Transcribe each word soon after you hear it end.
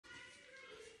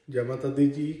जय माता दी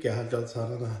जी, क्या हाल चाल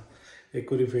सारा का।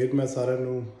 एक बार फिर मैं सारे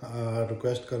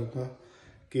रिक्वेस्ट करूँगा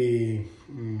कि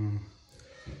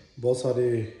बहुत सारे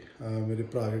मेरे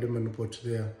भरा जोड़े मैनू पूछते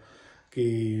हैं कि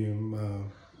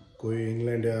कोई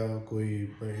इंग्लैंड आ, कोई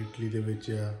इटली दे विच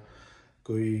आ,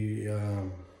 कोई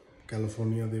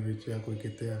कैलीफोर्निया दे विच आ, कोई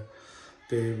किते आ,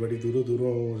 तो बड़ी दूरों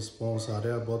दूरों रिस्पॉन्स आ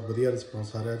रहा, बहुत वधिया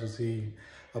रिस्पॉन्स आ रहा। तुसी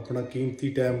अपना कीमती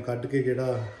टाइम कढ़ के जिहड़ा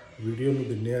वीडियो नूं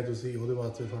दिन्ने आ, तुसी उहदे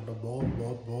वास्ते तुहाडा बहुत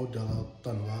बहुत बहुत ज़्यादा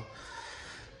धन्नवाद।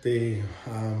 तो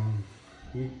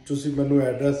तुसी मैनू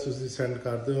एड्रैस तुसी सेंड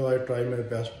कर दो, I try my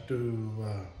best to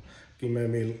कि मैं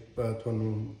मेल तुहानू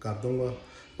कर दूँगा,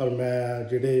 पर मैं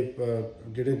ਜਿਹੜੇ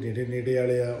ਨੇੜੇ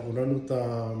वाले आ उन्होंने तो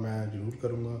मैं जरूर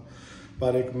करूँगा,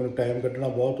 पर एक मैं टाइम कढ़ना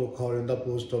बहुत औखा हो जाता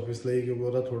पोस्ट ऑफिस लिए, क्योंकि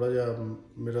वह थोड़ा जहा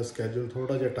मेरा स्कैजूल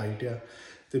थोड़ा जहा टाइट आ।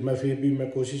 तो मैं फिर भी मैं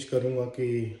कोशिश करूँगा कि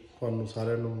तुहानू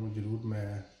सारिਆਂ ਨੂੰ जरूर मैं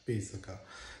भेज सका।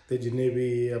 तो जिन्ने भी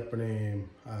अपने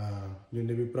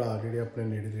जिन्ने भी भरा ਜਿਹੜੇ अपने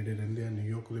नेड़े नेड़े ਰਹਿੰਦੇ ਆ,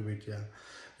 न्यूयॉर्क ਦੇ ਵਿੱਚ ਆ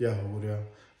ਜਾਂ ਹੋਰ ਆ,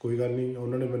 कोई गल नहीं।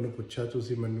 उन्होंने मैनू पूछा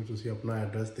तुसी मैनू तुसी अपना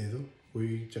एड्रैस दे दो, कोई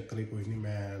चक्कर ही कोई नहीं।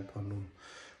 मैं तुहानू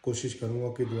कोशिश करूँगा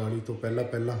कि दिवाली तो पहला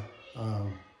पहला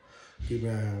कि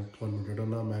मैं तुहानू जिहड़ा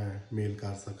ना मैं मेल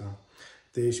कर सकां।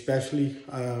 तो स्पैशली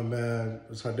मैं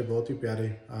साडे बहुत ही प्यारे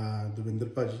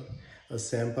दविंदर भाजी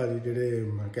सैम भाजी जिहड़े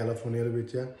कैलीफोर्निया दे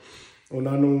विच आ,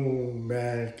 उन्होंने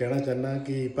मैं कहना चाहना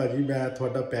कि भाजी मैं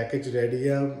थोड़ा package ready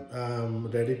uh,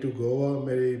 ready to go आ,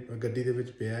 मेरी गड्डी दे विच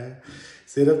पिया है,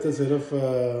 सिर्फ तो सिर्फ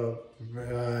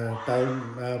टाइम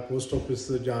पोस्ट ऑफिस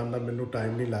जान का मैनू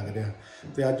टाइम नहीं लग रहा।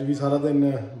 तो अज भी सारा दिन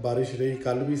बारिश रही,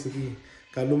 कल भी सी,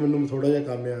 कल मैनू थोड़ा जहा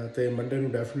काम आ, तो मंडे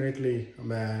नूं डेफिनेटली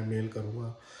मैं मेल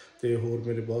करूँगा। तो होर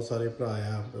मेरे बहुत सारे भरा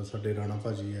आ, साडे राणा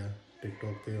भाजी आ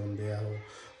टिकटॉक पर आउंदे आ,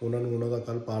 उन्होंने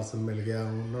कल पार्सल मिल गया,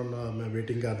 उन्होंने मैं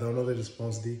वेटिंग करदा उन्होंने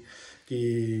रिस्पॉन्स की कि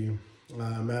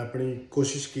मैं अपनी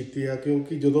कोशिश की है,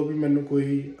 क्योंकि जो भी मैनू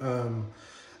कोई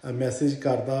मैसेज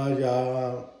करता या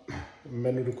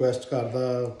मैनू रिक्वेस्ट करता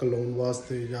कलोन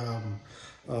वास्ते या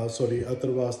सॉरी अतर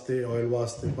वास्ते, ऑयल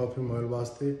वास्ते, परफ्यूम ऑयल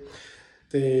वास्ते,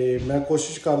 तो मैं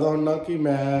कोशिश करता हुन्ना कि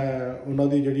मैं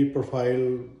उन्होंने जी प्रोफाइल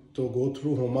तो गो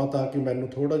थ्रू होवां, ताकि मैनू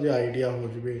थोड़ा जिहा आइडिया हो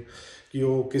जाए कि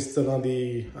वो किस तरह की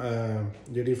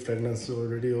जी फ्रेगनेंस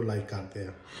जी लाइक करते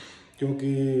हैं।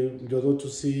 क्योंकि जो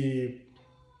तुसी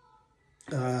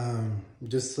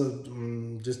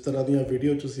जिस तरह दी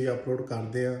वीडियो तुसी अपलोड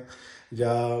करते हैं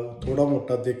या थोड़ा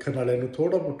मोटा देखने वाले नूं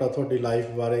थोड़ा मोटा थोड़ी लाइफ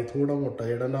बारे थोड़ा मोटा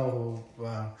जिहड़ा ना वो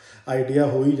आइडिया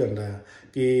हो ही जाता है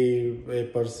कि ये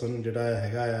परसन जिहड़ा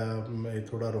हैगा आ ये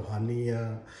थोड़ा रूहानी आ,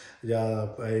 या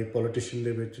ये पॉलिटिशियन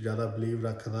दे विच ज़्यादा बिलीव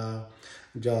रखदा,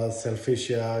 या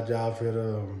सैल्फिश आ, या फिर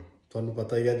तुहानूं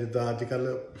पता ही है जिद्दां अजकल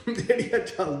ਜਿਹੜੀਆਂ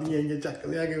ਚੱਲਦੀਆਂ ये चक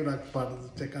देंगे रख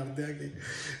फट कर देंगे,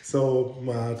 सो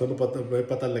तुहानूं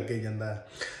पता लग ही जाता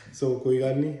है। सो कोई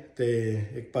गल नहीं। तो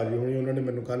एक भाजी होनी उन्होंने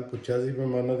मैनू कल पूछा सी,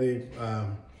 मैं उन्होंने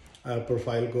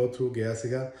प्रोफाइल गो थ्रू गया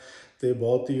सीगा, तो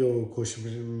बहुत ही वो खुश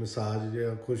मिसाज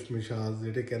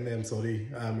जिहड़े कहंदे हैं, सॉरी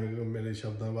मेरे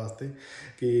शब्दों वास्ते,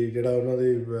 कि जिहड़ा उन्होंने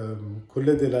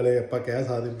खुले दिल वाले आपां कह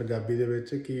सकदे पंजाबी दे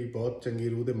विच कि बहुत चंगी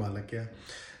रूह दे मालक आ।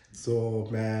 सो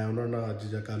मैं उन्होंने अज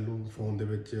या कल फोन दे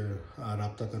विच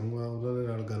राबता करूँगा, उन्होंने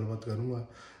नाल गलबात करूँगा।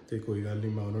 तो कोई गल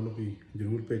नहीं, मैं उन्होंने भी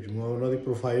जरूर भेजूँगा, उन्होंने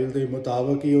प्रोफाइल के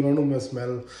मुताबिक ही उन्होंने मैं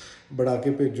स्मैल बना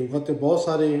के भेजूँगा। तो बहुत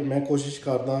सारे मैं कोशिश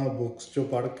करदा बुक्स चो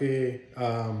पढ़ के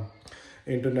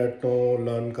इंटरनेट तो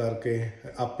लर्न करके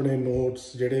अपने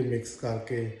नोट्स जिहड़े मिक्स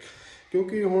करके,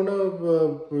 क्योंकि हुण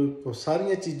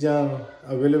सारियां चीज़ां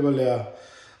अवेलेबल आ।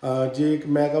 जे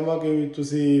मैं कहां कि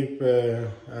तुसी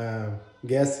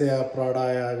गैस आ, प्राड़ा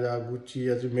आ या गुची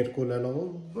आ, मेरे को लै लो,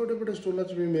 बड़े बड़े स्टोलों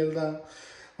भी मिलता,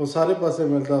 वो सारे पासे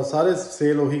मिलता, सारे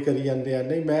सेल उही करी जाते हैं।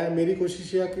 नहीं, मैं मेरी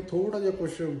कोशिश है कि थोड़ा जिहा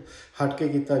कुछ हट के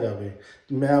किया जाए।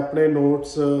 मैं अपने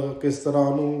नोट्स किस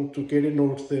तरह उन्होंने किहड़े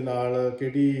नोट्स के नाल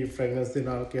किहड़ी फ्रैगनेंस के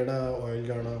नाल किहड़ा ऑयल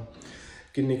जाना,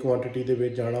 किन्नी क्वांटिटी दे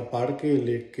विच जाना, पढ़ के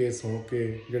लिख के सुन के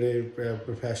जिहड़े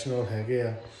प्रोफैशनल हैगे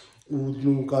आ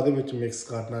उन्होंने काहदे विच मिक्स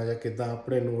करना या किदां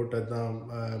अपने नोट इदां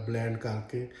ब्लैंड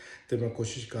करके। तो मैं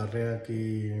कोशिश कर रहा कि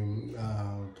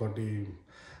तुहाडी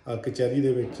कचहरी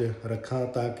दे विच रखां,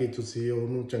 ताकि तुसी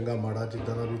उहनूं चंगा माड़ा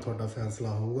जिद्दां दा भी तुहाडा फैसला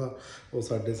होगा वो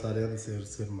साडे सारिਆਂ दे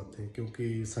सिर मत्थे। क्योंकि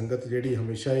संगत जिहड़ी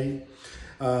हमेशा ही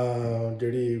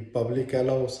जिहड़ी पब्लिक कह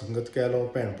लो, संगत कह लो,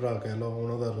 भैन भरा कह लो,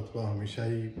 उन्हां दा रुतबा हमेशा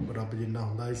ही रब जिन्ना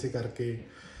हुंदा। इसे करके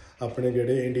अपने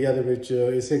जिहड़े इंडिया दे विच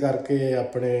इसे करके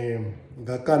अपने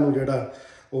गाहकां नूं जिहड़ा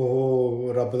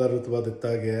ਉਹ रब का रुतबा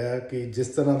दिता गया है कि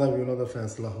जिस तरह का भी उन्होंने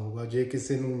फैसला होगा। जे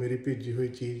किसी को मेरी भेजी हुई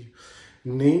चीज़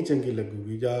नहीं चंगी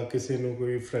लगूगी या किसी को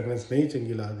कोई फ्रैगनेंस नहीं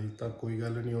चंगी लगती, तो कोई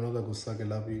गल नहीं, उन्होंने गुस्सा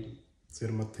गिला भी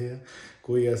सिर मत्थे आ,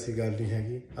 कोई ऐसी गल नहीं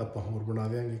हैगी, आपां होर बना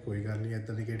देंगे, कोई गल नहीं,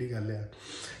 इदां दी किहड़ी गल आ।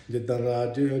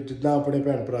 जिद्दां अपने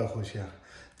भैन भरा खुश आ,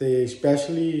 तो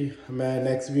स्पैशली मैं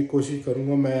नैक्सट वीक कोशिश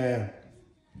करूँगा, मैं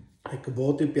एक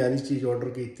बहुत ही प्यारी चीज़ ऑर्डर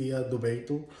की दुबई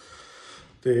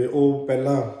तो वो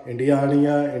पहला इंडिया आनी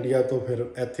आ, इंडिया तो फिर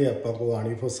इत्थे आपां को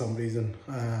आनी फॉर सम रीजन,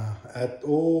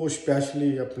 वो स्पैशली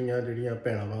अपनियां जिहड़ियां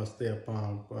भैणां वास्ते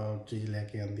आपां चीज़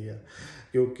लैके आंदी आ,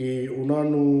 क्योंकि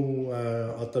उन्होंने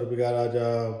अतर वगैरह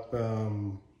जां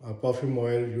परफ्यूम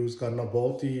ऑयल यूज़ करना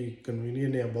बहुत ही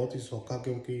कन्वीनियंट है, बहुत ही सौखा,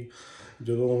 क्योंकि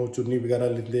जो चुन्नी वगैरह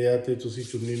लेंदे आ तो तुसी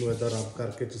चुन्नी नूं इदां रब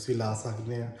करके तुसी ला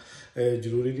सकते हैं।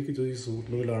 जरूरी नहीं कि तुसी सूट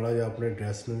नूं ही लाना या अपने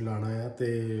ड्रैस नूं ही लाना है। तो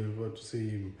तुसी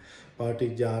पार्टी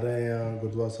जा रहे हैं,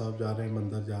 गुरुद्वारा साहब जा रहे हैं,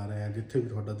 मंदिर जा रहे हैं, जिथे भी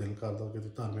तुहाडा दिल करदा, किते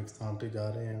धार्मिक स्थान पर जा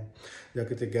रहे हैं या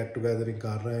किते गेट टुगैदरिंग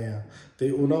कर रहे हैं, तो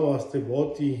उन्होंने वास्ते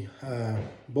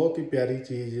बहुत ही प्यारी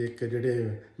चीज़ एक जिहड़े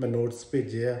मैं नोट्स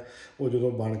भेजे आ, वो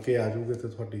जो बन के आ जाऊगे तो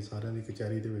तुहाडी सारिਆਂ ਦੀ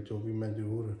कचहरी दे विच भी मैं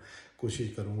जरूर कोशिश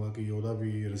करूँगा कि वह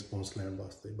भी रिस्पोंस लैण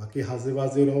वास्ते। बाकी हसदे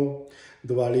वसदे रहो,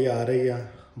 दिवाली आ रही आ,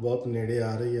 बहुत नेड़े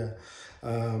आ रही आ,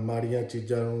 माड़ियां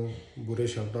चीज़ों बुरे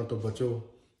शब्दों तो बचो,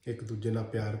 एक दूजे नाल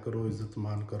प्यार करो, इज्जत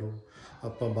मान करो।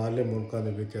 आपां बाहरले मुल्कां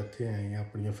दे विच इत्थे आए हैं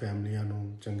अपनियां फैमिलियां नूं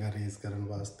चंगा रेज़ करन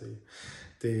वास्ते,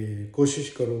 ते कोशिश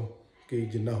करो कि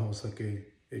जिन्ना हो सके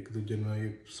एक दूजे नूं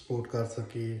सपोर्ट कर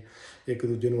सकीए, एक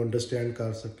दूजे नूं अंडरस्टैंड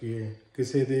कर सकीए।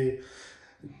 किसी दे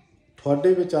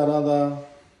तुहाडे विचारां दा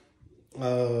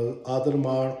आदर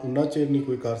मान उन्ना चेर नहीं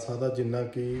कोई कर सकता जिन्ना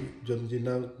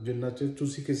चेर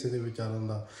तुसी किसी के विचारों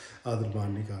का आदर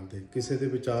मान नहीं करते। किसी के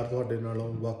विचार तुहाडे नालों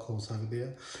वख हो सकते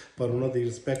हैं, पर उन्होंने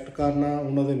रिस्पैक्ट करना,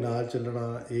 उन्होंने नाल चलना,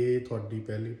 ये तुहाडी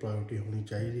पहली प्रायोरिटी होनी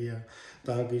चाहिए,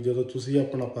 ताकि जो तुसी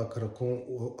अपना पक्ष रखो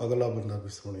अगला बंदा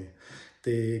भी सुने।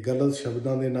 तो गलत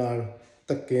शब्दों के नाल,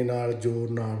 धक्के नाल, जोर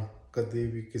नाल कदे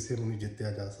भी किसी को नहीं जितया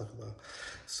जा सकता।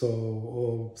 सो वो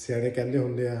सियाणे कहंदे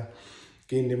हुंदे आ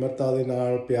कि निमरता दे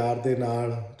नाल, प्यार दे नाल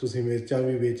तुसी मिर्चां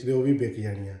भी बेचदे, वो भी विक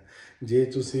जाणियां। जे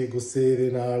तुसी गुस्से दे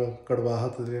नाल,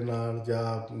 कड़वाहट दे नाल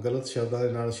जां गलत शब्दां दे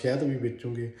नाल शहद भी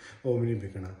बेचोगे, वो भी नहीं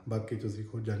विकना। बाकी तुसी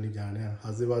खुद जानी जाणिया,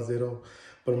 हसदे वसदे रहो।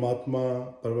 परमात्मा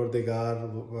परवरदिगार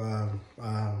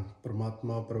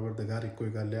इक्को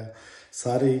ही गल आ।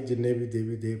 सारे जिन्ने भी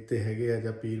देवी देवते हैगे आ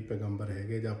जां पीर पैगंबर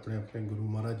हैगे जां अपने अपने गुरु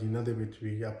महाराज, जिन्हां दे विच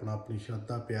भी अपना अपनी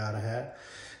श्रद्धा प्यार है।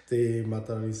 तो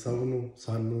माता रानी सबनूं,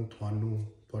 सानूं, तुहानूं,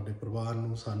 तुहाडे परिवार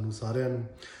नूं, सानूं सारिआं नूं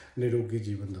निरोगी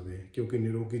जीवन देवे, क्योंकि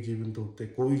निरोगी जीवन तो उत्ते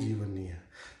कोई जीवन नहीं है।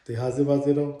 तो हसदे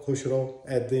वसदे रहो, खुश रहो,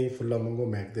 ऐदां ही फुल्लां वांगू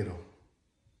महकदे रहो।